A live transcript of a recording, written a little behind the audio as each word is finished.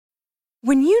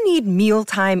When you need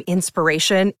mealtime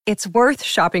inspiration, it's worth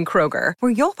shopping Kroger,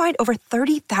 where you'll find over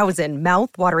 30,000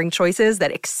 mouth-watering choices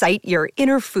that excite your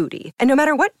inner foodie. And no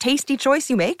matter what tasty choice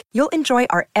you make, you'll enjoy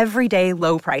our everyday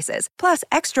low prices, plus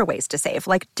extra ways to save,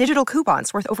 like digital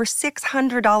coupons worth over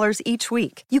 $600 each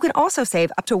week. You can also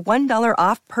save up to $1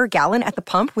 off per gallon at the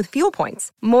pump with fuel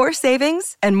points. More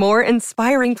savings and more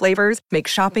inspiring flavors make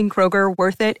shopping Kroger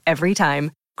worth it every time.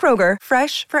 Kroger,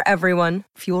 fresh for everyone.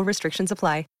 Fuel restrictions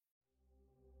apply.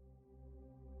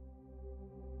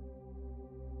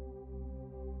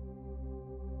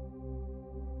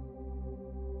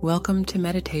 Welcome to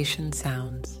Meditation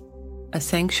Sounds, a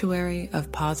sanctuary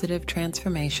of positive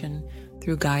transformation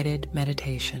through guided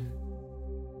meditation.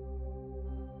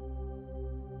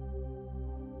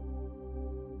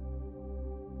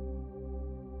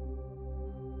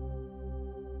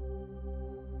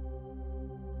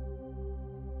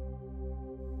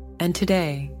 And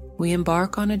today, we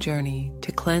embark on a journey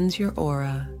to cleanse your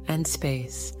aura and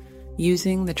space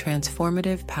using the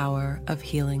transformative power of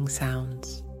healing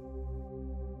sounds.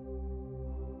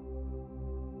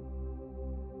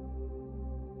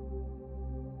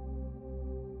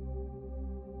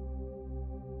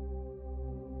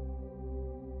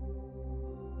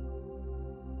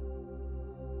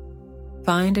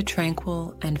 Find a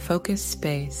tranquil and focused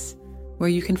space where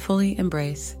you can fully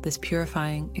embrace this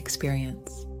purifying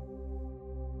experience.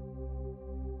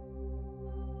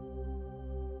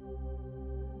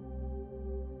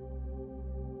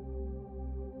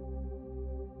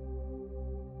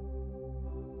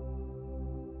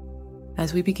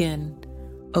 As we begin,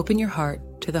 open your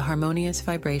heart to the harmonious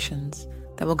vibrations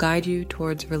that will guide you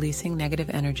towards releasing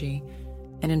negative energy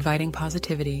and inviting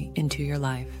positivity into your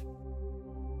life.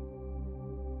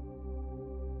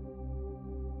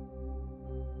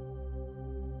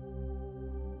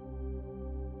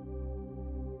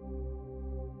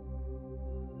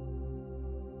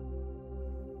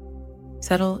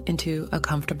 Settle into a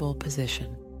comfortable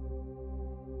position.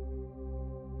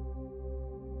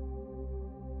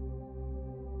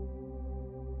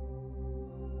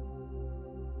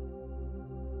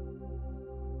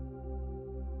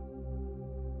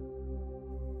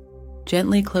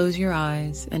 Gently close your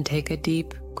eyes and take a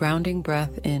deep, grounding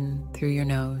breath in through your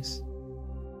nose.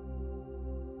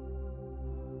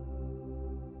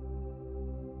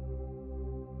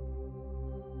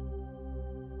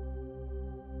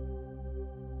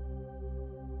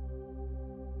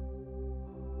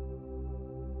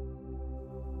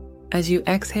 As you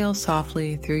exhale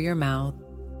softly through your mouth,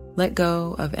 let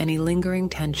go of any lingering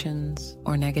tensions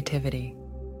or negativity.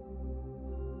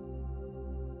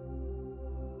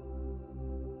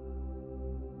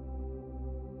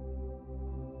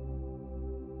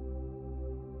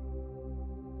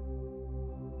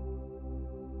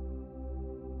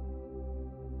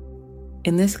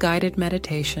 In this guided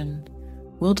meditation,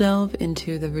 we'll delve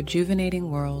into the rejuvenating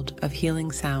world of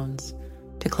healing sounds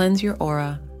to cleanse your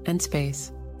aura and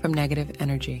space from negative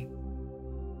energy.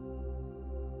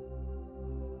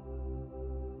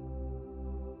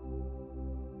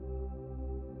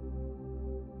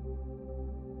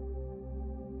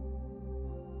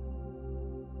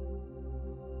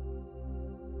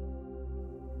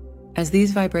 As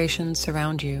these vibrations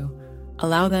surround you,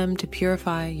 allow them to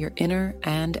purify your inner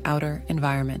and outer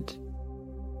environment.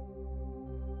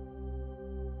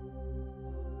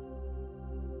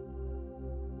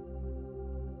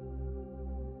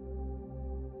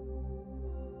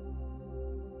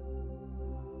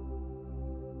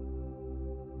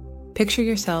 Picture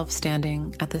yourself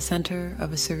standing at the center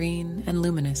of a serene and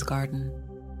luminous garden.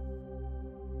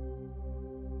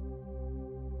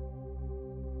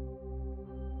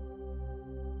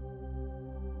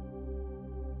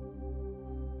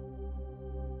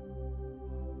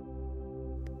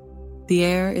 The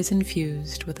air is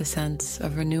infused with a sense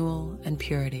of renewal and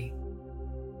purity.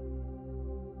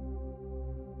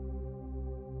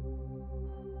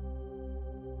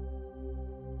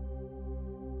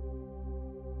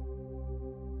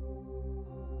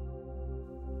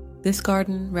 This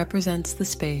garden represents the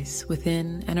space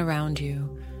within and around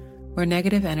you where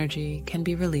negative energy can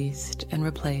be released and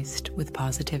replaced with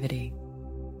positivity.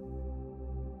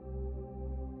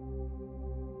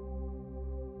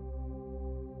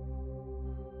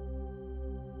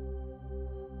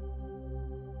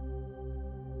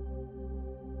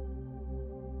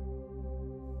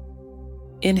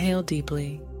 Inhale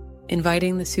deeply,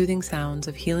 inviting the soothing sounds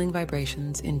of healing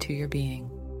vibrations into your being.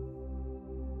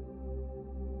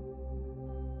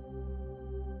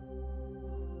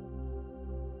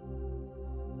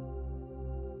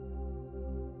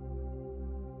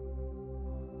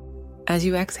 As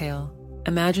you exhale,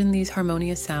 Imagine these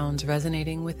harmonious sounds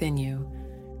resonating within you,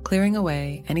 clearing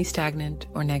away any stagnant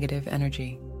or negative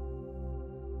energy.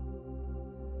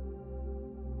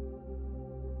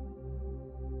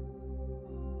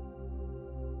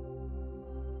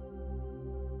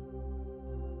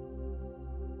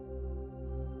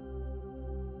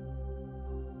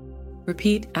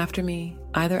 Repeat after me,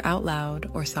 either out loud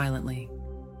or silently.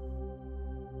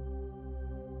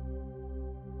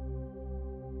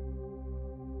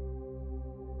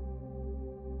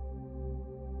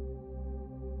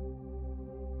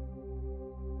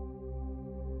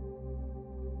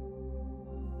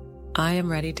 I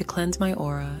am ready to cleanse my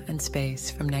aura and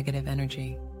space from negative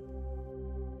energy.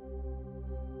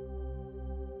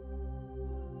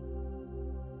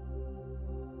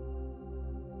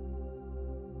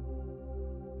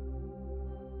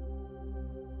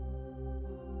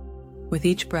 With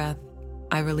each breath,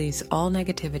 I release all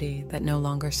negativity that no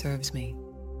longer serves me.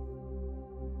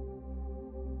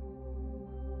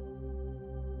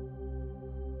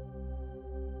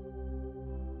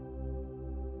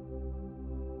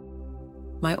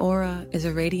 My aura is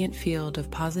a radiant field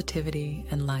of positivity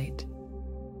and light.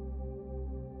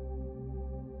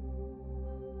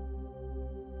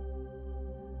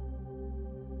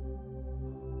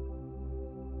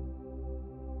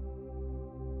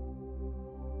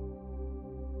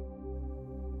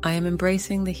 I am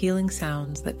embracing the healing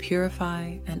sounds that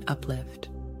purify and uplift.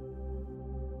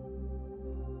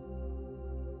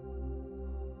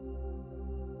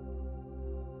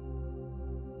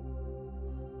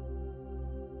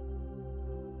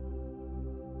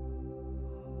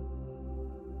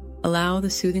 Allow the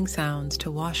soothing sounds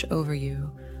to wash over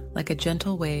you like a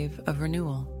gentle wave of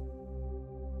renewal.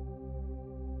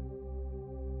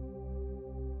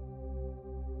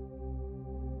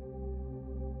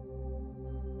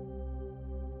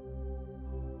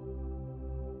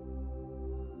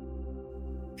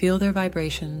 Feel their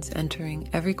vibrations entering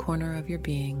every corner of your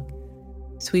being,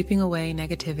 sweeping away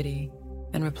negativity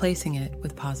and replacing it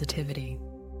with positivity.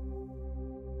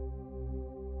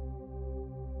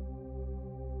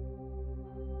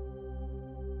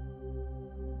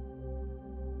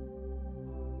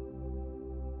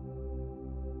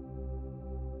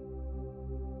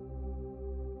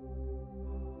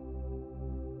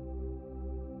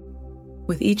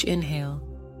 With each inhale,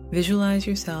 visualize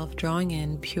yourself drawing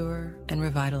in pure and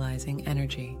revitalizing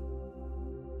energy.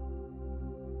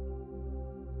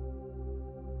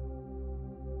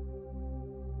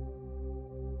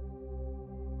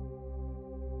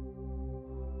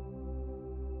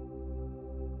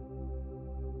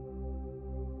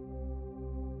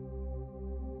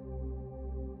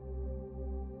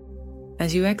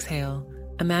 As you exhale,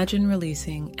 imagine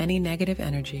releasing any negative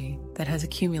energy that has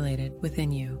accumulated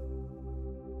within you.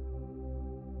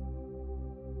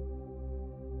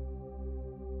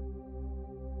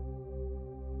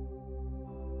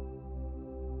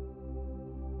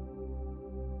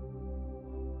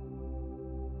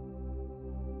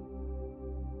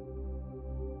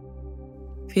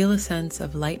 Feel a sense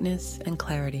of lightness and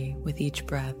clarity with each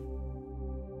breath.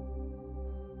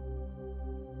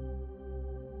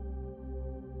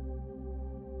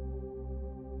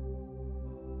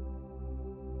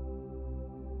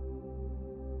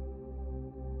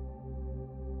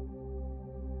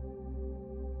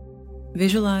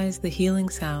 Visualize the healing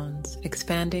sounds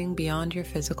expanding beyond your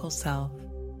physical self,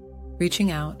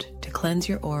 reaching out to cleanse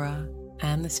your aura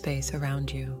and the space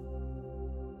around you.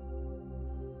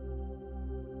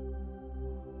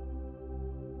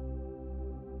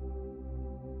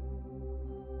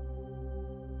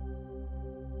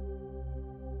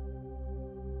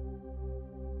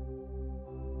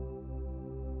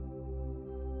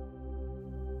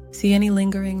 See any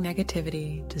lingering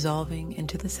negativity dissolving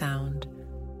into the sound,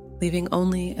 leaving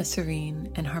only a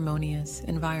serene and harmonious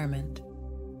environment.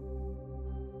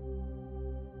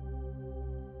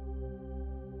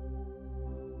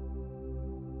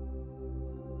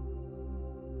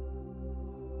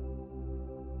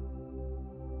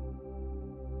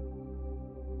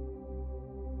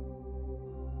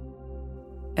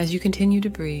 As you continue to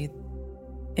breathe,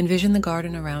 envision the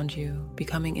garden around you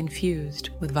becoming infused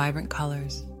with vibrant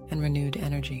colors and renewed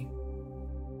energy.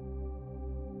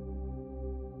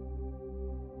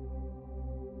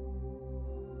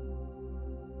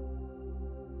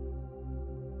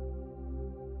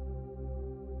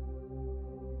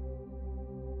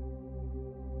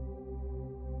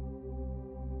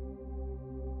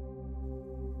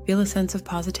 Feel a sense of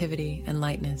positivity and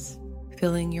lightness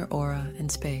filling your aura and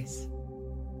space.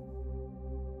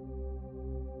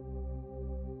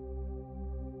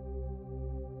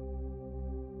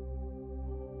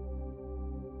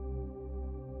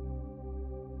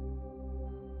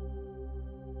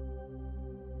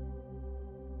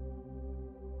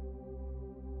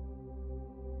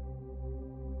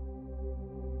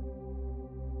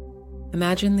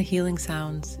 Imagine the healing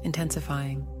sounds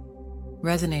intensifying,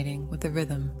 resonating with the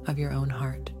rhythm of your own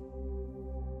heart.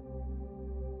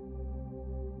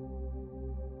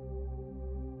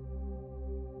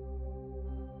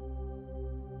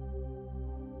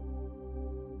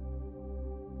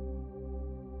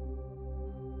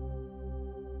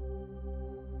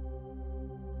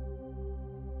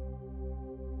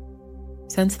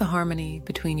 Sense the harmony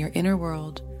between your inner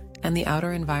world and the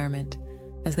outer environment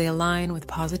as they align with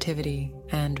positivity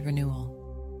and renewal.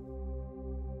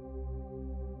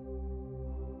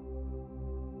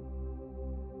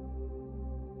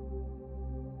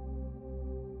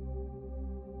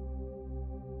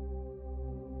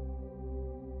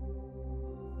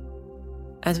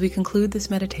 As we conclude this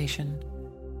meditation,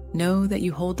 know that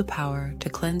you hold the power to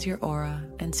cleanse your aura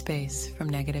and space from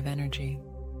negative energy.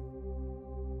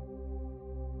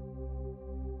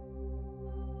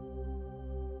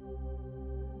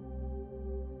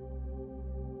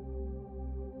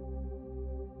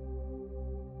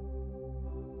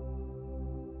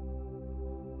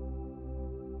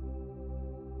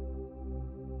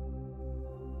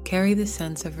 Carry this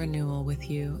sense of renewal with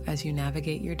you as you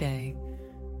navigate your day,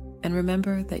 and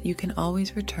remember that you can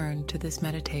always return to this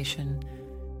meditation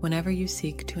whenever you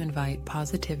seek to invite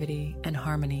positivity and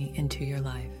harmony into your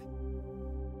life.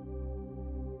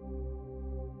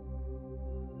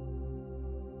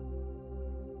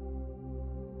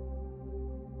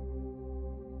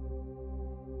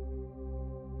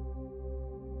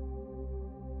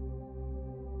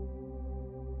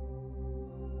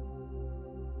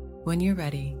 When you're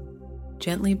ready,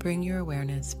 gently bring your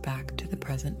awareness back to the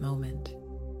present moment.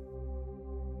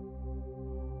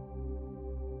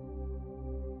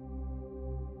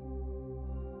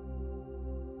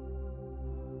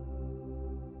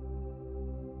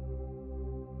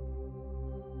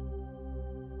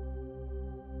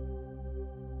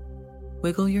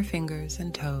 Wiggle your fingers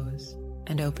and toes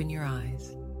and open your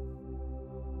eyes.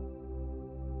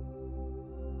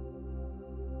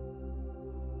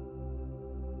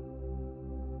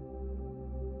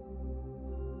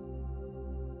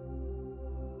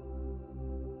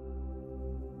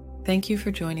 Thank you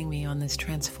for joining me on this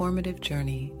transformative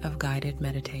journey of guided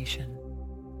meditation.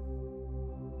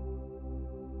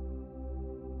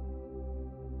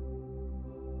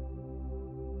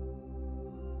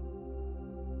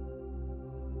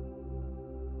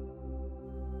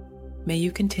 May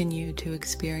you continue to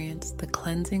experience the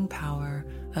cleansing power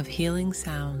of healing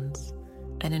sounds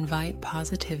and invite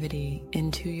positivity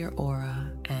into your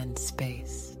aura and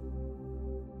space.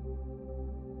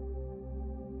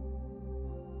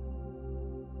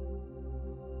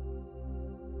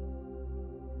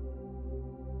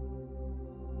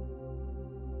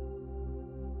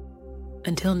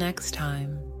 Until next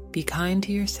time, be kind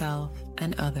to yourself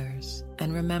and others,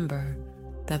 and remember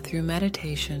that through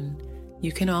meditation,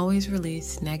 you can always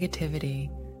release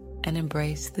negativity and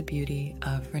embrace the beauty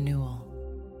of renewal.